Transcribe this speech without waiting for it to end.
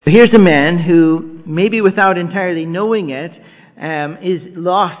So here's a man who, maybe without entirely knowing it, is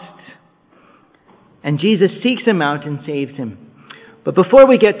lost. And Jesus seeks him out and saves him. But before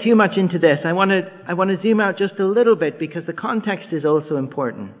we get too much into this, I want to zoom out just a little bit because the context is also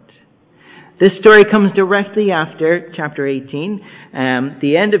important. This story comes directly after chapter 18.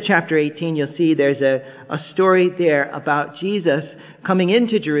 The end of chapter 18, you'll see there's a story there about Jesus coming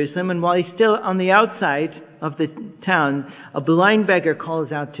into Jerusalem, and while he's still on the outside of the town, a blind beggar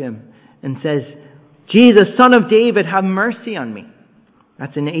calls out to him and says, "Jesus, Son of David, have mercy on me."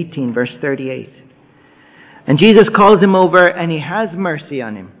 That's in 18, verse 38. And Jesus calls him over and he has mercy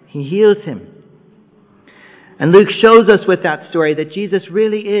on him. He heals him. And Luke shows us with that story that Jesus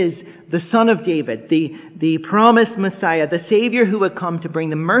really is the Son of David, the promised Messiah, the Savior who would come to bring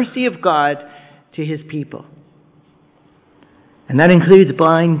the mercy of God to his people. And that includes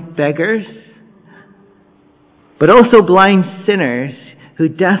blind beggars, but also blind sinners who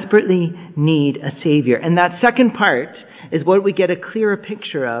desperately need a Savior. And that second part is what we get a clearer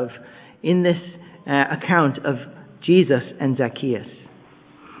picture of in this account of Jesus and Zacchaeus.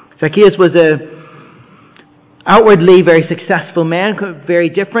 Zacchaeus was a outwardly very successful man, very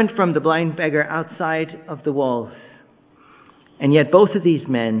different from the blind beggar outside of the walls. And yet both of these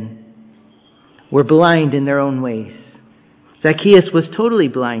men were blind in their own ways. Zacchaeus was totally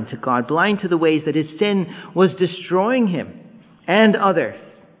blind to God, blind to the ways that his sin was destroying him and others.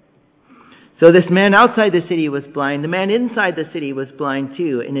 So this man outside the city was blind. The man inside the city was blind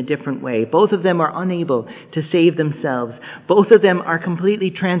too, in a different way. Both of them are unable to save themselves. Both of them are completely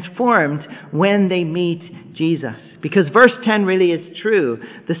transformed when they meet Jesus. Because verse 10 really is true.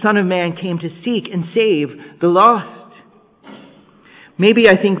 The Son of Man came to seek and save the lost. Maybe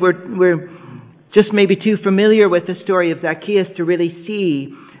I think we're just maybe too familiar with the story of Zacchaeus to really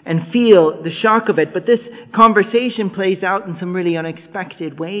see and feel the shock of it. But this conversation plays out in some really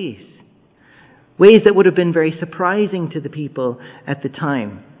unexpected ways. Ways that would have been very surprising to the people at the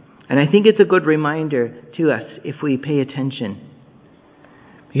time. And I think it's a good reminder to us if we pay attention.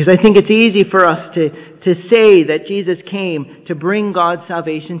 Because I think it's easy for us to say that Jesus came to bring God's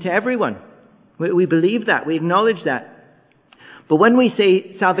salvation to everyone. We believe that. We acknowledge that. But when we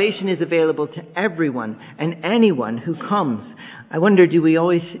say salvation is available to everyone and anyone who comes, I wonder, do we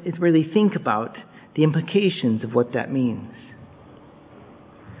always really think about the implications of what that means?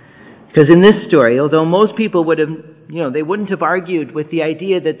 Because in this story, although most people would have, they wouldn't have argued with the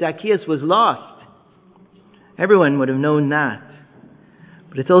idea that Zacchaeus was lost. Everyone would have known that.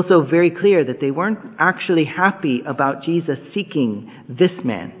 But it's also very clear that they weren't actually happy about Jesus seeking this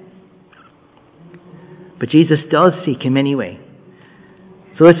man. But Jesus does seek him anyway.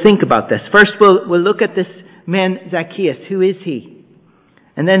 So let's think about this. First, we'll look at this man Zacchaeus. Who is he?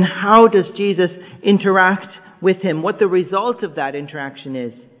 And then how does Jesus interact with him? What the result of that interaction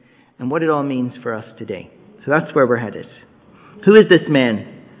is? And what it all means for us today. So that's where we're headed. Who is this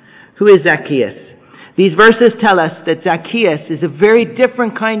man? Who is Zacchaeus? These verses tell us that Zacchaeus is a very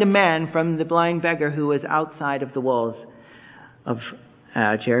different kind of man from the blind beggar who was outside of the walls of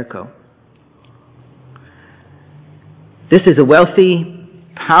Jericho. This is a wealthy,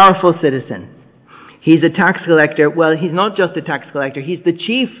 powerful citizen. He's a tax collector. Well, he's not just a tax collector. He's the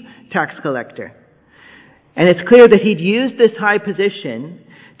chief tax collector. And it's clear that he'd used this high position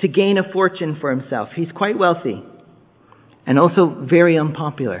to gain a fortune for himself. He's quite wealthy and also very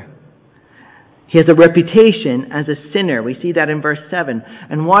unpopular. He has a reputation as a sinner. We see that in verse 7.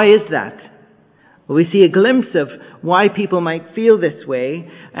 And why is that? Well, we see a glimpse of why people might feel this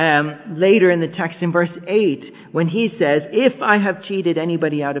way later in the text in verse 8 when he says, "If I have cheated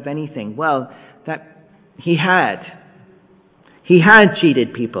anybody out of anything." Well, that he had. He had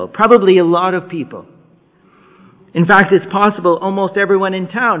cheated people, probably a lot of people. In fact, it's possible almost everyone in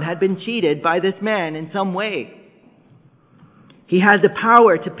town had been cheated by this man in some way. He had the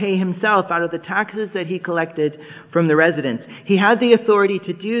power to pay himself out of the taxes that he collected from the residents. He had the authority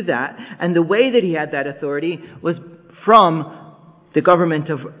to do that, and the way that he had that authority was from the government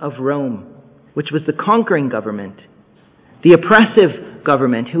of Rome, which was the conquering government, the oppressive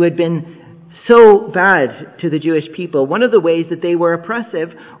government who had been so bad to the Jewish people. One of the ways that they were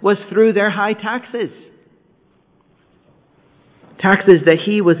oppressive was through their high taxes. Taxes that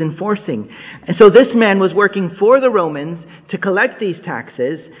he was enforcing. And so this man was working for the Romans to collect these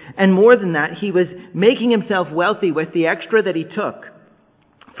taxes, and more than that, he was making himself wealthy with the extra that he took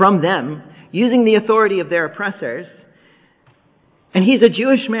from them, using the authority of their oppressors. And he's a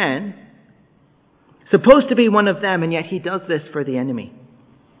Jewish man, supposed to be one of them, and yet he does this for the enemy.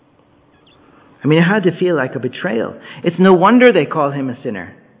 I mean, it had to feel like a betrayal. It's no wonder they call him a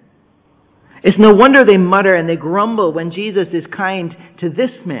sinner. It's no wonder they mutter and they grumble when Jesus is kind to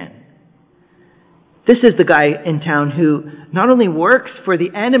this man. This is the guy in town who not only works for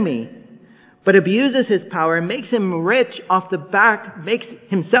the enemy, but abuses his power and makes himself rich off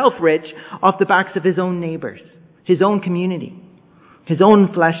the backs of his own neighbors, his own community, his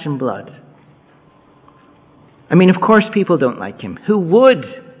own flesh and blood. I mean, of course people don't like him. Who would?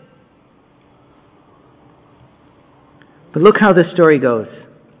 But look how the story goes.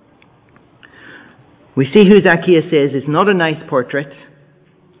 We see who Zacchaeus is. It's not a nice portrait.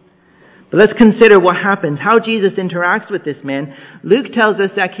 But let's consider what happens, how Jesus interacts with this man. Luke tells us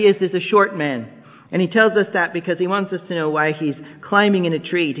Zacchaeus is a short man. And he tells us that because he wants us to know why he's climbing in a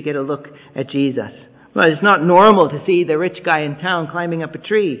tree to get a look at Jesus. Well, it's not normal to see the rich guy in town climbing up a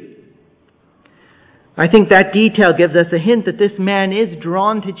tree. I think that detail gives us a hint that this man is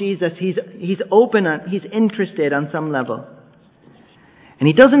drawn to Jesus. He's open, he's interested on some level. And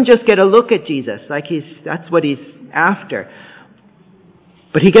he doesn't just get a look at Jesus, that's what he's after.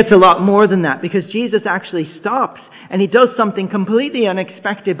 But he gets a lot more than that, because Jesus actually stops and he does something completely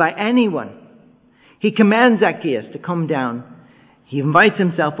unexpected by anyone. He commands Zacchaeus to come down. He invites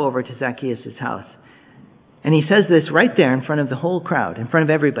himself over to Zacchaeus' house. And he says this right there in front of the whole crowd, in front of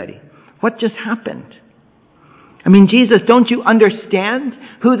everybody. What just happened? I mean, Jesus, don't you understand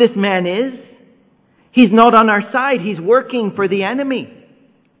who this man is? He's not on our side. He's working for the enemy.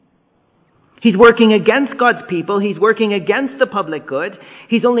 He's working against God's people. He's working against the public good.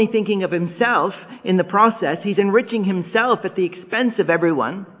 He's only thinking of himself in the process. He's enriching himself at the expense of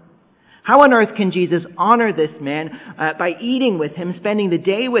everyone. How on earth can Jesus honor this man by eating with him, spending the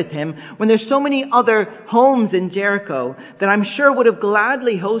day with him, when there's so many other homes in Jericho that I'm sure would have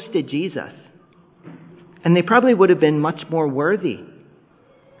gladly hosted Jesus? And they probably would have been much more worthy.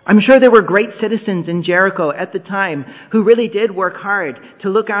 I'm sure there were great citizens in Jericho at the time who really did work hard to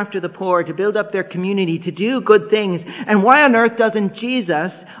look after the poor, to build up their community, to do good things. And why on earth doesn't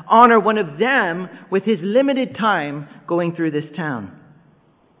Jesus honor one of them with his limited time going through this town?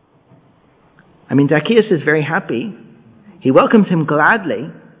 I mean, Zacchaeus is very happy. He welcomes him gladly.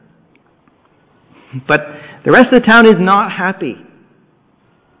 But the rest of the town is not happy.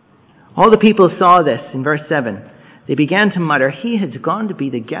 All the people saw this in verse 7. They began to mutter, "He has gone to be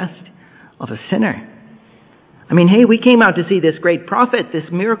the guest of a sinner." I mean, hey, we came out to see this great prophet,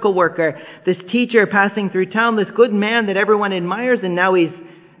 this miracle worker, this teacher passing through town, this good man that everyone admires, and now he's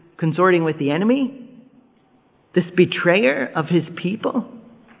consorting with the enemy? This betrayer of his people?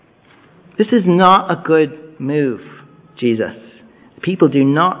 This is not a good move, Jesus. People do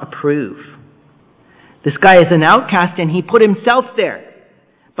not approve. This guy is an outcast, and he put himself there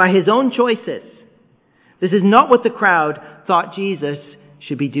by his own choices. This is not what the crowd thought Jesus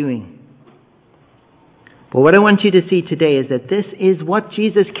should be doing. But what I want you to see today is that this is what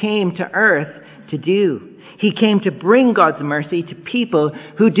Jesus came to earth to do. He came to bring God's mercy to people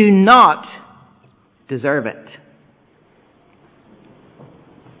who do not deserve it.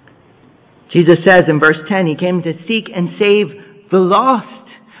 Jesus says in verse 10, he came to seek and save the lost.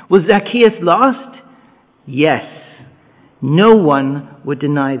 Was Zacchaeus lost? Yes. No one would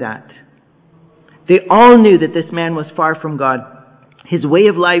deny that. They all knew that this man was far from God. His way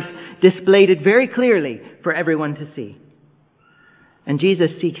of life displayed it very clearly for everyone to see. And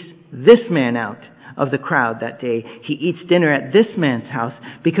Jesus seeks this man out of the crowd that day. He eats dinner at this man's house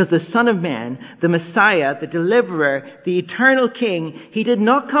because the Son of Man, the Messiah, the Deliverer, the eternal King, he did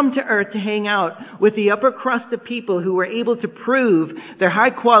not come to earth to hang out with the upper crust of people who were able to prove their high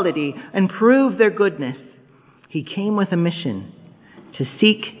quality and prove their goodness. He came with a mission to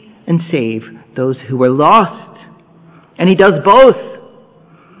seek and save those who were lost. And he does both.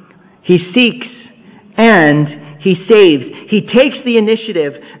 He seeks and he saves. He takes the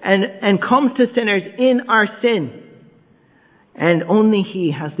initiative and comes to sinners in our sin. And only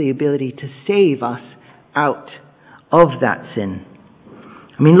he has the ability to save us out of that sin.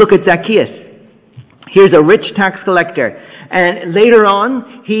 I mean, look at Zacchaeus. Here's a rich tax collector. And later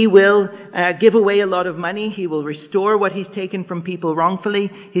on, he will give away a lot of money. He will restore what he's taken from people wrongfully.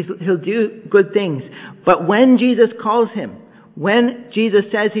 He'll do good things. But when Jesus calls him, when Jesus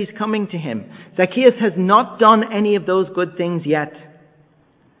says he's coming to him, Zacchaeus has not done any of those good things yet.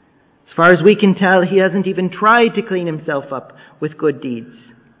 As far as we can tell, he hasn't even tried to clean himself up with good deeds.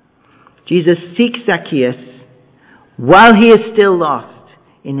 Jesus seeks Zacchaeus while he is still lost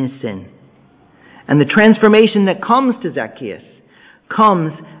in his sin. And the transformation that comes to Zacchaeus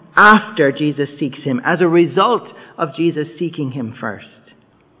comes after Jesus seeks him, as a result of Jesus seeking him first.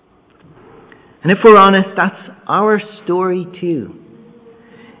 And if we're honest, that's our story too.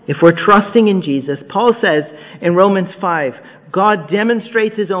 If we're trusting in Jesus, Paul says in Romans 5, God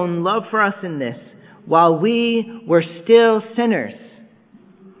demonstrates his own love for us in this. While we were still sinners,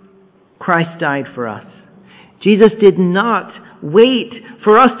 Christ died for us. Jesus did not wait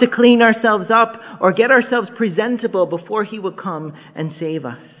for us to clean ourselves up or get ourselves presentable before he would come and save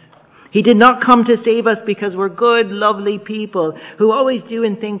us. He did not come to save us because we're good, lovely people who always do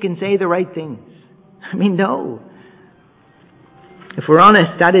and think and say the right things. I mean, no. If we're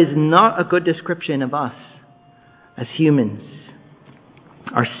honest, that is not a good description of us as humans.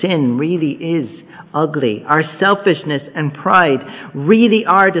 Our sin really is ugly. Our selfishness and pride really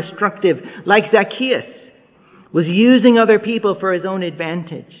are destructive. Like Zacchaeus was using other people for his own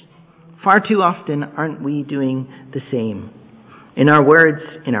advantage. Far too often, aren't we doing the same? In our words,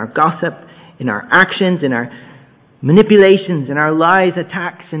 in our gossip, in our actions, in our manipulations, in our lies,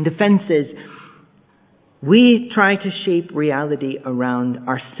 attacks, and defenses, we try to shape reality around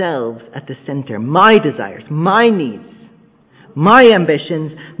ourselves at the center. My desires, my needs, my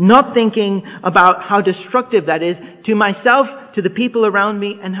ambitions, not thinking about how destructive that is to myself, to the people around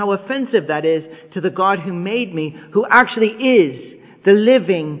me, and how offensive that is to the God who made me, who actually is the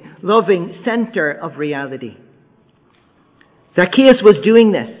living, loving center of reality. Zacchaeus was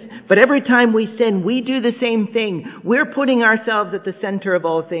doing this, but every time we sin, we do the same thing. We're putting ourselves at the center of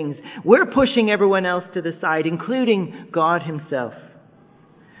all things. We're pushing everyone else to the side, including God himself.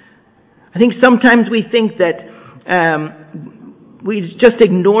 I think sometimes we think that we just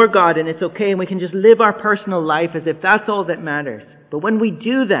ignore God and it's okay and we can just live our personal life as if that's all that matters. But when we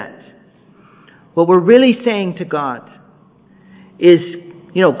do that, what we're really saying to God is,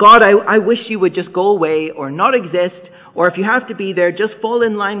 God, I wish you would just go away or not exist, or if you have to be there, just fall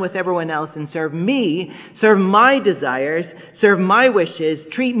in line with everyone else and serve me, serve my desires, serve my wishes,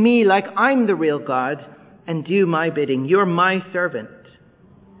 treat me like I'm the real God, and do my bidding. You're my servant.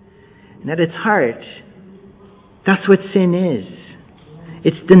 And at its heart, that's what sin is.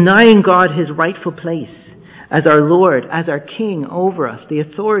 It's denying God his rightful place as our Lord, as our King over us, the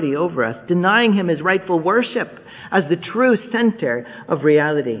authority over us, denying him his rightful worship as the true center of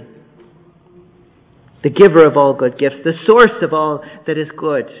reality. The giver of all good gifts, the source of all that is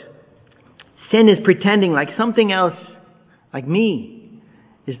good. Sin is pretending like something else, like me,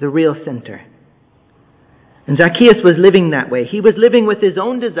 is the real center. And Zacchaeus was living that way. He was living with his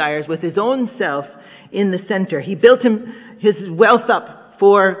own desires, with his own self in the center. He built his wealth up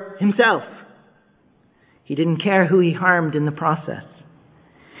for himself. He didn't care who he harmed in the process.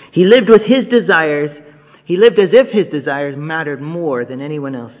 He lived with his desires. He lived as if his desires mattered more than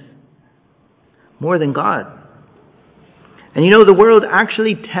anyone else. More than God. And the world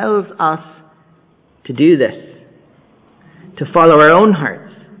actually tells us to do this. To follow our own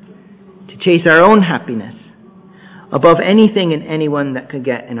hearts. To chase our own happiness. Above anything and anyone that could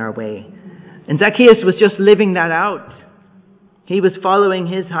get in our way. And Zacchaeus was just living that out. He was following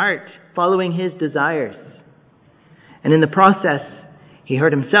his heart. Following his desires. And in the process, he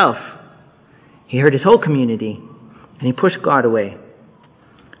hurt himself. He hurt his whole community. And he pushed God away.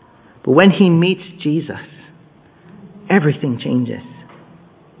 But when he meets Jesus, everything changes.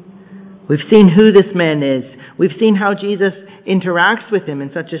 We've seen who this man is. We've seen how Jesus interacts with him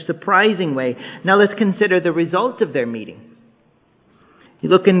in such a surprising way. Now let's consider the result of their meeting. You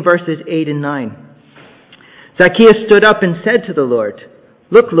look in verses 8 and 9. Zacchaeus stood up and said to the Lord,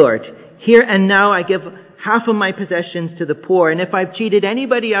 "Look, Lord, here and now I give half of my possessions to the poor, and if I've cheated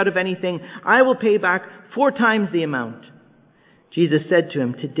anybody out of anything, I will pay back 4 times the amount." Jesus said to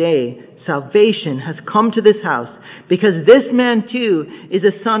him, "Today salvation has come to this house, because this man too is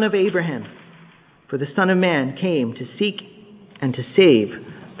a son of Abraham. For the Son of Man came to seek and to save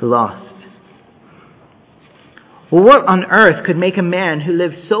the lost." Well, what on earth could make a man who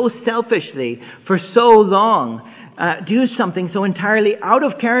lived so selfishly for so long do something so entirely out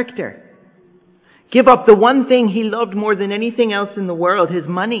of character? Give up the one thing he loved more than anything else in the world, his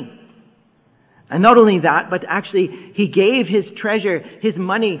money. And not only that, but actually he gave his treasure, his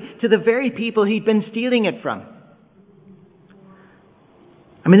money, to the very people he'd been stealing it from.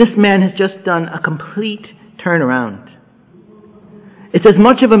 I mean, this man has just done a complete turnaround. It's as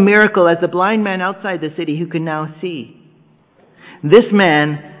much of a miracle as the blind man outside the city who can now see. This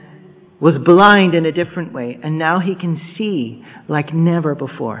man was blind in a different way, and now he can see like never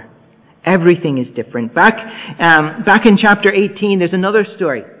before. Everything is different. Back in chapter 18, there's another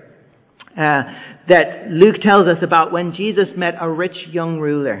story that Luke tells us about when Jesus met a rich young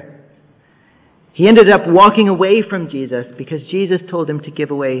ruler. He ended up walking away from Jesus because Jesus told him to give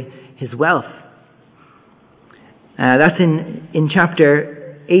away his wealth. That's in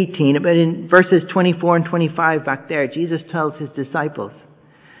chapter 18, but in verses 24 and 25 back there, Jesus tells his disciples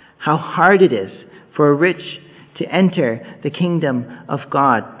how hard it is for a rich to enter the kingdom of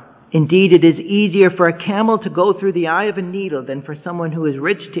God. Indeed, it is easier for a camel to go through the eye of a needle than for someone who is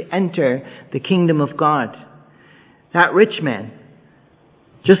rich to enter the kingdom of God. That rich man,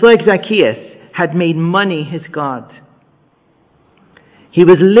 just like Zacchaeus, had made money his God. He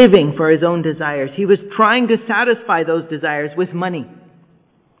was living for his own desires. He was trying to satisfy those desires with money.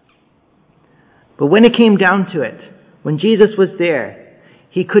 But when it came down to it, when Jesus was there,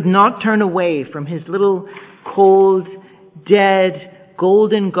 he could not turn away from his little cold, dead,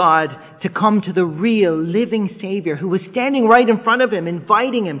 golden God to come to the real living Savior who was standing right in front of him,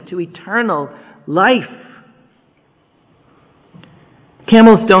 inviting him to eternal life.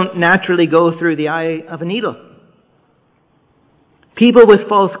 Camels don't naturally go through the eye of a needle. People with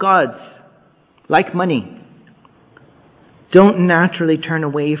false gods, like money, don't naturally turn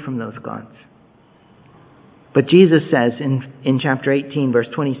away from those gods. But Jesus says in chapter 18, verse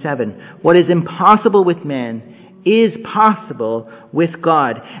 27, what is impossible with man is possible with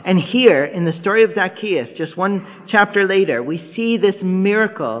God. And here, in the story of Zacchaeus, just one chapter later, we see this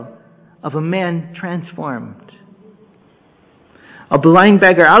miracle of a man transformed. A blind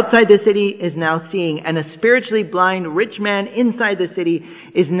beggar outside the city is now seeing, and a spiritually blind rich man inside the city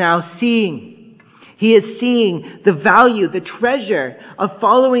is now seeing. He is seeing the value, the treasure of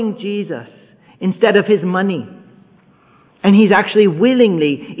following Jesus instead of his money. And he's actually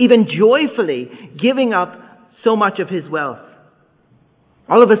willingly, even joyfully, giving up so much of his wealth.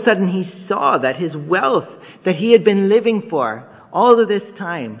 All of a sudden he saw that his wealth that he had been living for all of this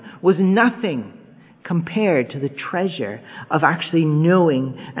time was nothing compared to the treasure of actually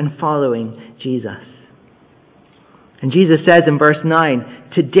knowing and following Jesus. And Jesus says in verse 9,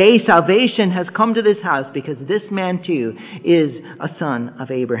 today salvation has come to this house because this man too is a son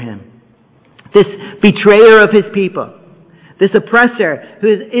of Abraham. This betrayer of his people, this oppressor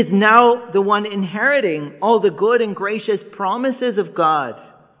who is now the one inheriting all the good and gracious promises of God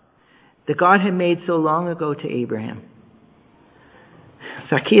that God had made so long ago to Abraham.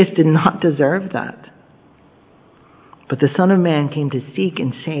 Zacchaeus did not deserve that. But the Son of Man came to seek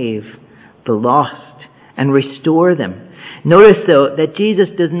and save the lost and restore them. Notice, though, that Jesus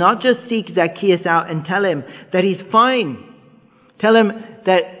does not just seek Zacchaeus out and tell him that he's fine. Tell him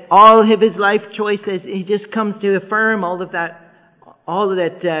that all of his life choices, he just comes to affirm all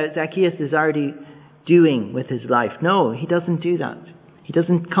that Zacchaeus is already doing with his life. No, he doesn't do that. He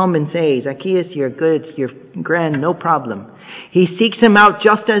doesn't come and say, Zacchaeus, you're good, you're grand, no problem. He seeks him out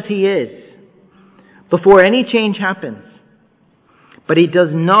just as he is, before any change happens. But he does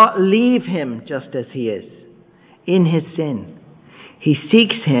not leave him just as he is, in his sin. He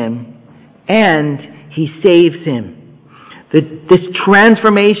seeks him and he saves him. This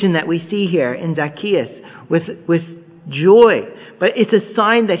transformation that we see here in Zacchaeus with joy, but it's a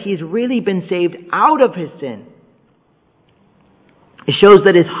sign that he's really been saved out of his sin. It shows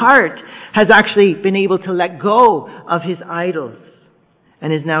that his heart has actually been able to let go of his idols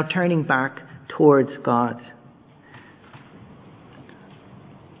and is now turning back towards God.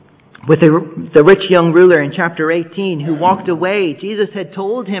 With the rich young ruler in chapter 18 who walked away, Jesus had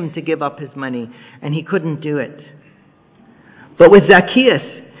told him to give up his money and he couldn't do it. But with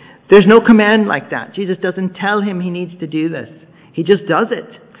Zacchaeus, there's no command like that. Jesus doesn't tell him he needs to do this. He just does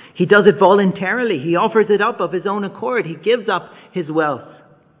it. He does it voluntarily. He offers it up of his own accord. He gives up his wealth.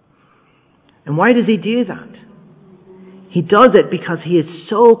 And why does he do that? He does it because he is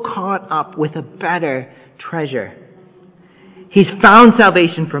so caught up with a better treasure. He's found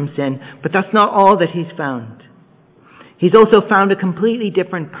salvation from sin, but that's not all that he's found. He's also found a completely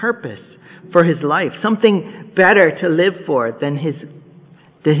different purpose for his life, something better to live for than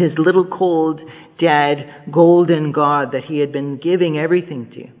his little cold, dead, golden God that he had been giving everything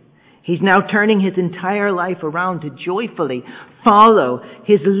to. He's now turning his entire life around to joyfully follow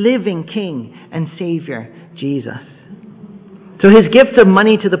his living King and Savior, Jesus. So his gifts of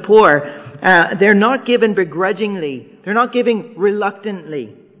money to the poor, they're not given begrudgingly. They're not giving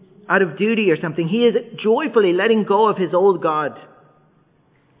reluctantly, out of duty or something. He is joyfully letting go of his old God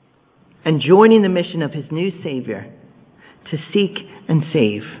and joining the mission of his new Savior to seek and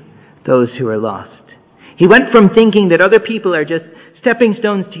save those who are lost. He went from thinking that other people are just stepping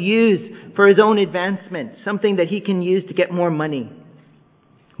stones to use for his own advancement, something that he can use to get more money,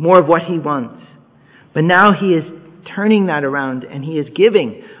 more of what he wants. But now he is turning that around and he is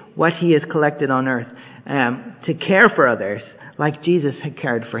giving what he has collected on earth to care for others like Jesus had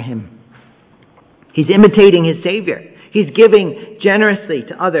cared for him. He's imitating his Savior. He's giving generously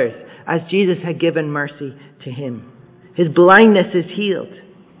to others as Jesus had given mercy to him. His blindness is healed.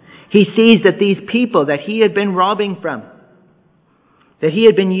 He sees that these people that he had been robbing from, that he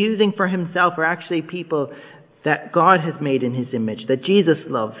had been using for himself, are actually people that God has made in his image, that Jesus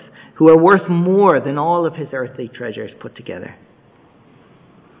loves, who are worth more than all of his earthly treasures put together.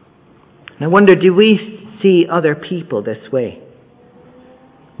 And I wonder, do we see other people this way?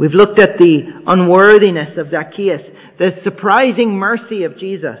 We've looked at the unworthiness of Zacchaeus, the surprising mercy of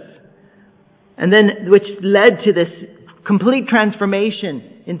Jesus, and then which led to this complete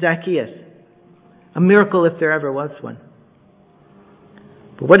transformation in Zacchaeus. A miracle if there ever was one.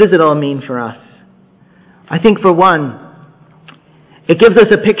 But what does it all mean for us? I think for one, it gives us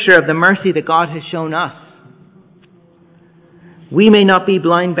a picture of the mercy that God has shown us. We may not be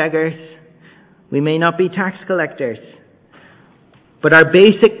blind beggars. We may not be tax collectors. But our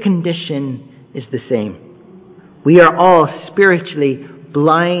basic condition is the same. We are all spiritually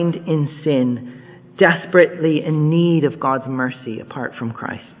blind in sin, desperately in need of God's mercy apart from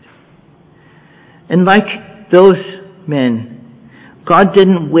Christ. And like those men, God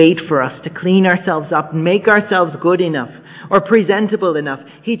didn't wait for us to clean ourselves up and make ourselves good enough or presentable enough.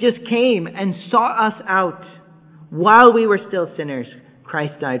 He just came and sought us out. While we were still sinners,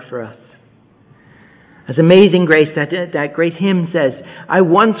 Christ died for us. As Amazing Grace, that great hymn says, I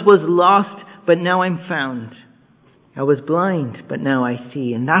once was lost, but now I'm found. I was blind, but now I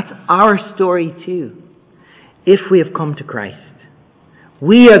see. And that's our story too, if we have come to Christ.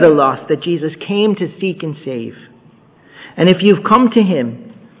 We are the lost that Jesus came to seek and save. And if you've come to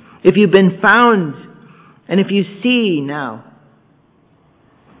him, if you've been found, and if you see now,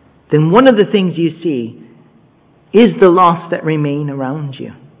 then one of the things you see is the lost that remain around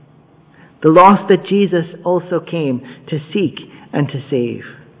you. The lost that Jesus also came to seek and to save.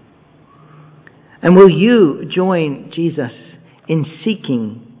 And will you join Jesus in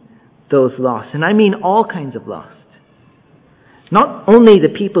seeking those lost? And I mean all kinds of lost. Not only the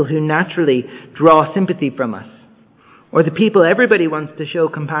people who naturally draw sympathy from us, or the people everybody wants to show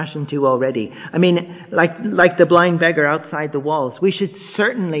compassion to already. I mean, like the blind beggar outside the walls. We should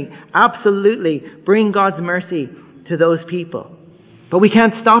certainly, absolutely bring God's mercy to those people. But we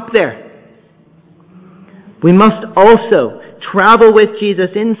can't stop there. We must also travel with Jesus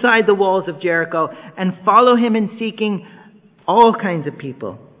inside the walls of Jericho and follow him in seeking all kinds of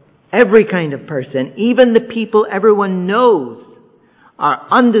people, every kind of person, even the people everyone knows are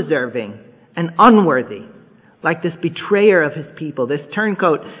undeserving and unworthy, like this betrayer of his people, this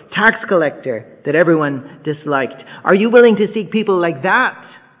turncoat tax collector that everyone disliked. Are you willing to seek people like that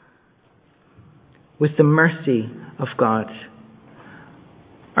with the mercy of God?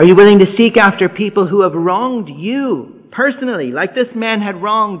 Are you willing to seek after people who have wronged you personally, like this man had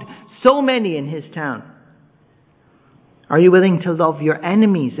wronged so many in his town? Are you willing to love your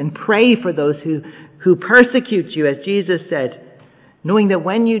enemies and pray for those who persecute you, as Jesus said, knowing that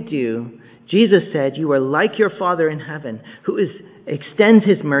when you do, Jesus said, you are like your Father in heaven, who extends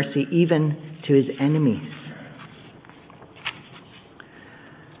his mercy even to his enemies.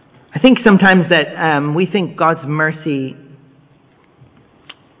 I think sometimes that we think God's mercy,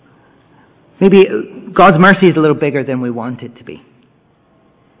 maybe God's mercy is a little bigger than we want it to be.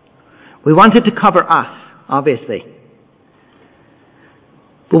 We want it to cover us, obviously.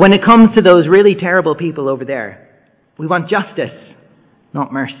 But when it comes to those really terrible people over there, we want justice,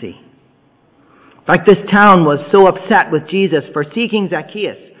 not mercy. Like this town was so upset with Jesus for seeking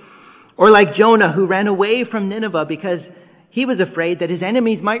Zacchaeus. Or like Jonah, who ran away from Nineveh because he was afraid that his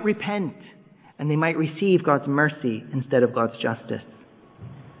enemies might repent and they might receive God's mercy instead of God's justice.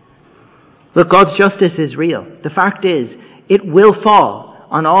 Look, God's justice is real. The fact is, it will fall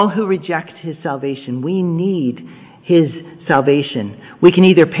on all who reject his salvation. We need his salvation. We can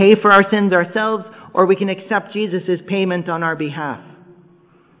either pay for our sins ourselves, or we can accept Jesus' payment on our behalf.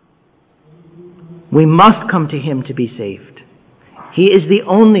 We must come to him to be saved. He is the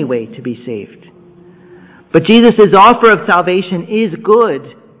only way to be saved. But Jesus' offer of salvation is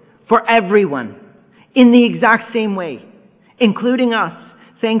good for everyone in the exact same way, including us,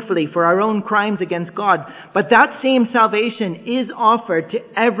 thankfully, for our own crimes against God. But that same salvation is offered to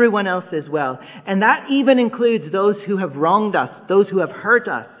everyone else as well. And that even includes those who have wronged us, those who have hurt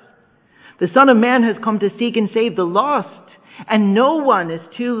us. The Son of Man has come to seek and save the lost, and no one is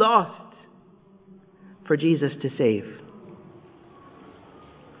too lost for Jesus to save.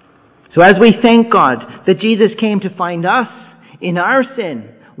 So as we thank God that Jesus came to find us in our sin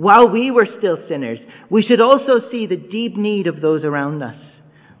while we were still sinners, we should also see the deep need of those around us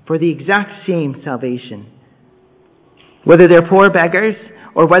for the exact same salvation. Whether they're poor beggars,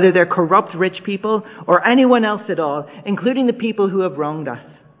 or whether they're corrupt rich people, or anyone else at all, including the people who have wronged us.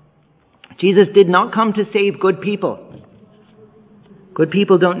 Jesus did not come to save good people. Good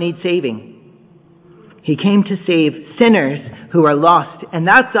people don't need saving. He came to save sinners who are lost. And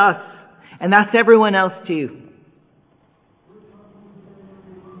that's us. And that's everyone else too.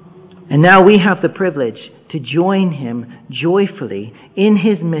 And now we have the privilege to join him joyfully in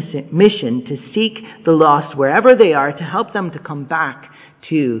his mission to seek the lost wherever they are, to help them to come back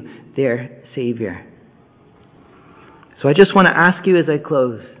to their Savior. So I just want to ask you as I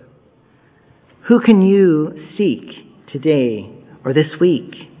close, who can you seek today or this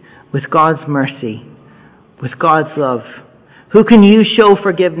week with God's mercy, with God's love? Who can you show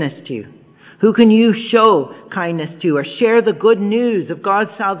forgiveness to? Who can you show kindness to or share the good news of God's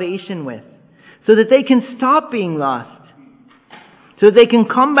salvation with so that they can stop being lost, so that they can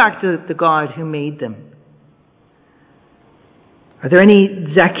come back to the God who made them? Are there any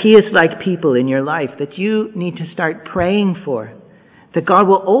Zacchaeus-like people in your life that you need to start praying for, that God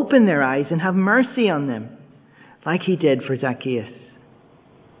will open their eyes and have mercy on them like he did for Zacchaeus?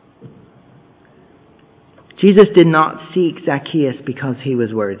 Jesus did not seek Zacchaeus because he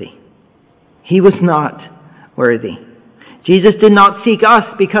was worthy. He was not worthy. Jesus did not seek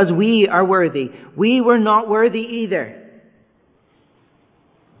us because we are worthy. We were not worthy either.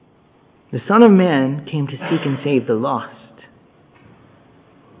 The Son of Man came to seek and save the lost.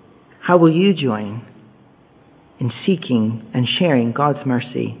 How will you join in seeking and sharing God's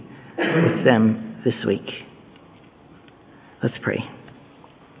mercy with them this week? Let's pray.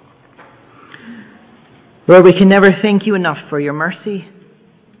 Lord, we can never thank you enough for your mercy,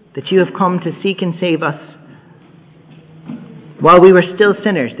 that you have come to seek and save us. While we were still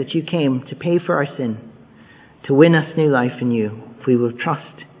sinners, that you came to pay for our sin, to win us new life in you, if we will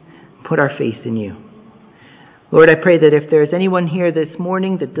trust, put our faith in you. Lord, I pray that if there is anyone here this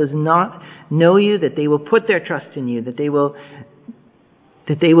morning that does not know you, that they will put their trust in you, that they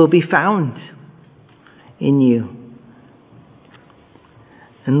will be found in you.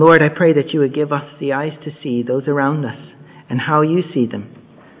 And Lord, I pray that you would give us the eyes to see those around us and how you see them,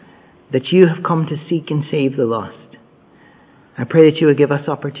 that you have come to seek and save the lost. I pray that you would give us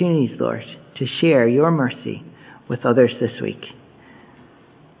opportunities, Lord, to share your mercy with others this week.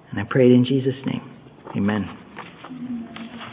 And I pray it in Jesus' name. Amen.